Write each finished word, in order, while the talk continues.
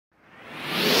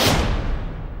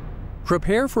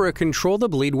Prepare for a Control the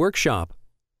Bleed workshop.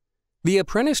 The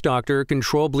Apprentice Doctor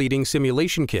Control Bleeding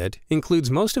Simulation Kit includes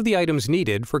most of the items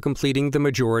needed for completing the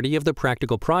majority of the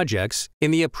practical projects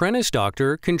in the Apprentice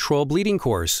Doctor Control Bleeding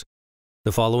course.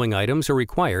 The following items are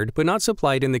required but not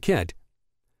supplied in the kit: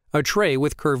 a tray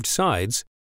with curved sides,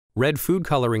 red food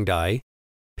coloring dye,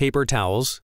 paper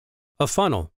towels, a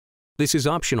funnel. This is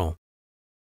optional.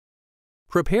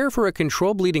 Prepare for a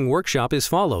control bleeding workshop as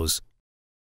follows.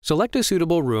 Select a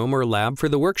suitable room or lab for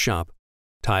the workshop.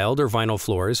 Tiled or vinyl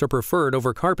floors are preferred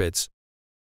over carpets.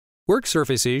 Work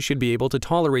surfaces should be able to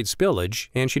tolerate spillage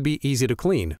and should be easy to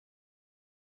clean.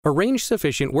 Arrange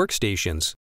sufficient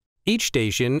workstations, each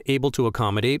station able to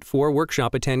accommodate 4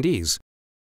 workshop attendees.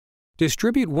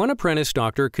 Distribute one Apprentice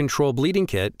Doctor Control Bleeding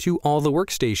Kit to all the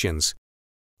workstations.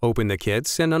 Open the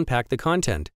kits and unpack the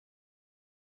content.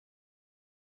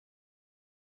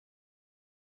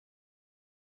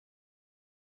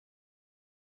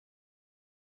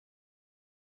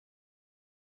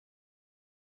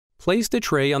 Place the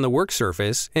tray on the work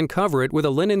surface and cover it with a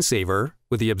linen saver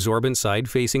with the absorbent side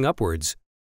facing upwards.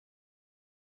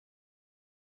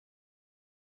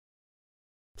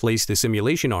 Place the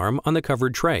simulation arm on the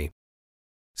covered tray.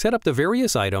 Set up the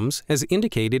various items as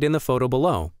indicated in the photo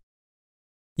below.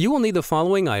 You will need the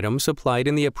following items supplied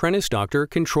in the Apprentice Doctor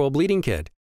Control Bleeding Kit: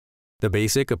 the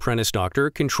basic Apprentice Doctor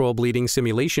Control Bleeding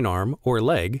Simulation Arm or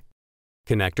leg,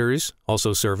 connectors,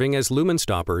 also serving as lumen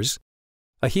stoppers,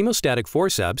 a hemostatic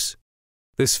forceps,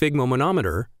 the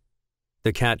sphygmomanometer,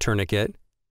 the CAT tourniquet,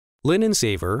 linen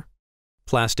saver,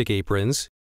 plastic aprons,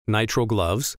 nitrile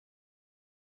gloves,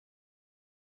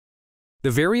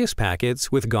 the various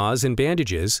packets with gauze and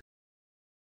bandages,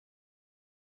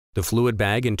 the fluid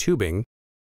bag and tubing,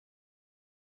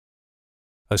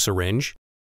 a syringe,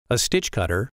 a stitch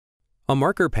cutter, a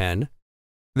marker pen,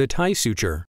 the tie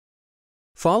suture.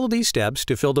 Follow these steps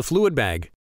to fill the fluid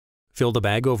bag. Fill the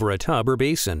bag over a tub or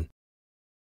basin.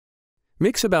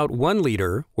 Mix about 1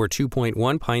 liter or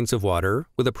 2.1 pints of water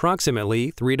with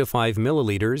approximately 3 to 5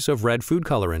 milliliters of red food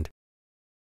colorant.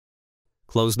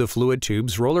 Close the fluid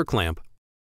tube's roller clamp.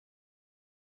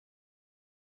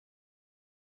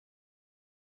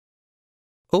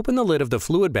 Open the lid of the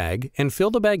fluid bag and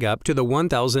fill the bag up to the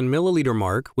 1,000 milliliter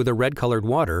mark with a red-colored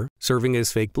water serving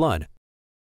as fake blood.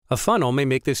 A funnel may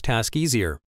make this task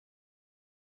easier.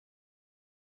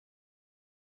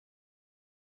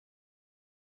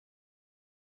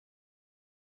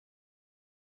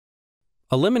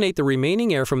 Eliminate the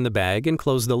remaining air from the bag and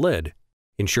close the lid.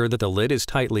 Ensure that the lid is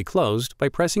tightly closed by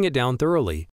pressing it down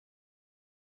thoroughly.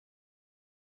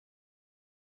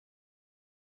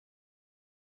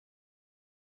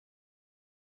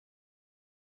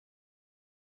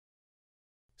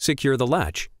 Secure the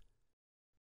latch.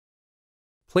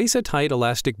 Place a tight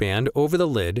elastic band over the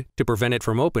lid to prevent it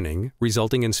from opening,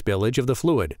 resulting in spillage of the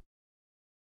fluid.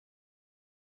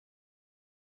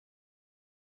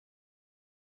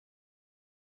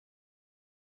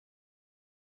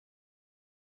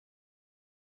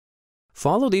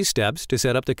 Follow these steps to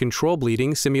set up the Control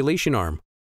Bleeding Simulation Arm.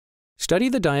 Study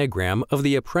the diagram of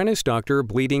the Apprentice Doctor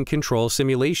Bleeding Control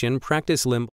Simulation Practice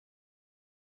Limb.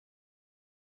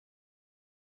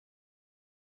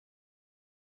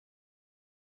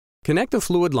 Connect the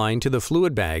fluid line to the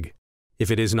fluid bag,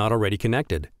 if it is not already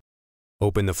connected.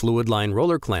 Open the fluid line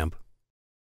roller clamp.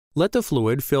 Let the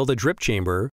fluid fill the drip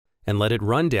chamber and let it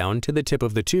run down to the tip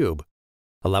of the tube.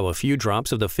 Allow a few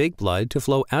drops of the fake blood to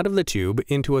flow out of the tube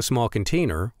into a small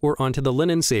container or onto the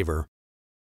linen saver.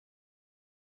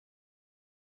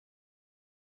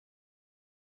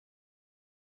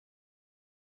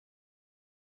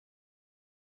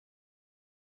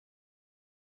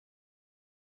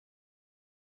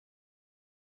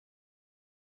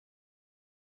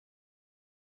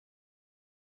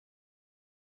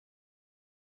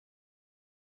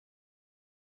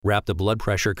 Wrap the blood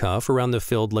pressure cuff around the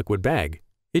filled liquid bag.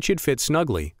 It should fit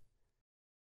snugly.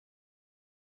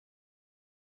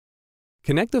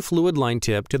 Connect the fluid line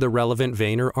tip to the relevant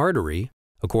vein or artery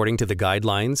according to the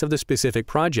guidelines of the specific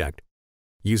project.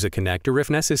 Use a connector if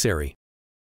necessary.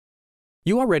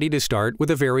 You are ready to start with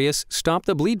the various Stop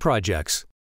the Bleed projects.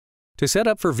 To set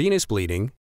up for venous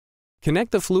bleeding,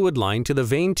 connect the fluid line to the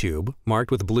vein tube marked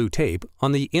with blue tape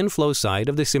on the inflow side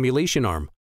of the simulation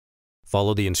arm.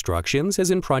 Follow the instructions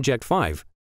as in Project 5.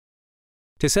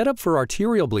 To set up for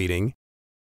arterial bleeding,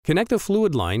 connect the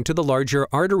fluid line to the larger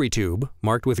artery tube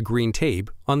marked with green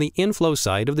tape on the inflow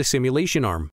side of the simulation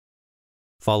arm.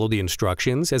 Follow the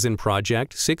instructions as in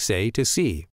Project 6A to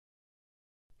C.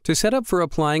 To set up for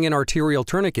applying an arterial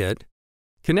tourniquet,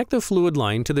 connect the fluid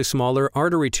line to the smaller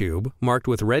artery tube marked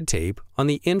with red tape on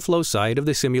the inflow side of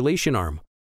the simulation arm.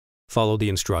 Follow the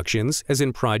instructions as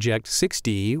in Project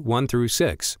 6D 1 through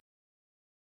 6.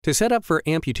 To set up for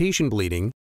amputation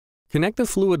bleeding, connect the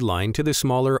fluid line to the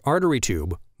smaller artery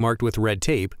tube, marked with red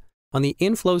tape, on the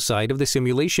inflow side of the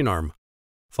simulation arm.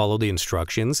 Follow the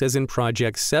instructions as in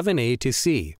Project 7A to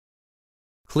C.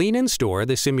 Clean and store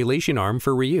the simulation arm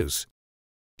for reuse.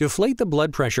 Deflate the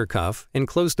blood pressure cuff and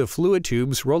close the fluid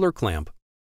tube's roller clamp.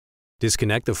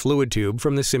 Disconnect the fluid tube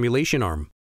from the simulation arm.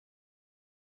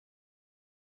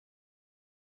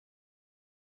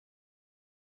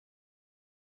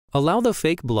 Allow the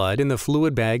fake blood in the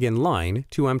fluid bag and line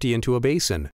to empty into a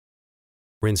basin.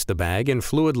 Rinse the bag and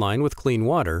fluid line with clean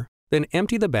water, then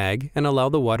empty the bag and allow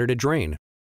the water to drain.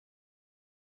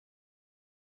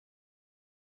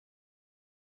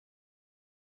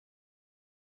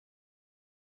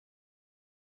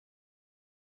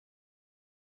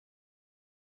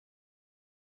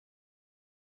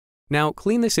 Now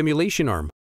clean the simulation arm.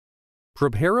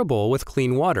 Prepare a bowl with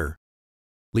clean water.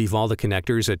 Leave all the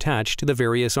connectors attached to the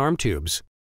various arm tubes.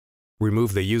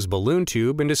 Remove the used balloon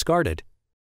tube and discard it.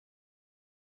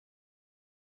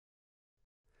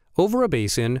 Over a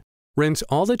basin, rinse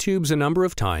all the tubes a number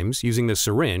of times using the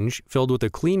syringe filled with the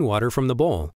clean water from the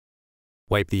bowl.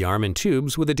 Wipe the arm and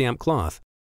tubes with a damp cloth.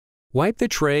 Wipe the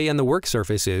tray and the work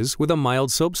surfaces with a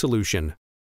mild soap solution.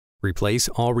 Replace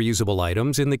all reusable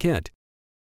items in the kit.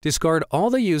 Discard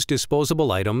all the used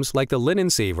disposable items like the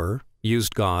linen saver,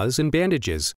 used gauze, and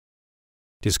bandages.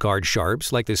 Discard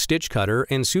sharps like the stitch cutter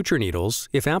and suture needles,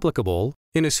 if applicable,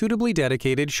 in a suitably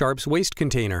dedicated sharps waste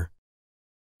container.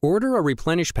 Order a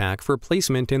replenish pack for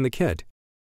placement in the kit.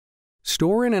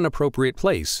 Store in an appropriate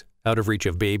place, out of reach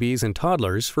of babies and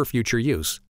toddlers for future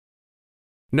use.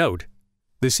 Note: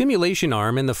 the simulation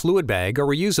arm and the fluid bag are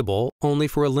reusable only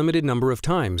for a limited number of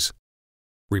times.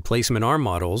 Replacement arm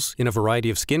models, in a variety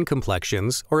of skin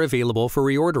complexions, are available for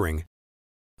reordering.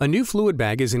 A new fluid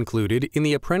bag is included in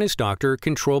the Apprentice Doctor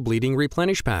Control Bleeding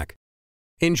Replenish Pack.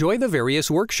 Enjoy the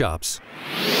various workshops.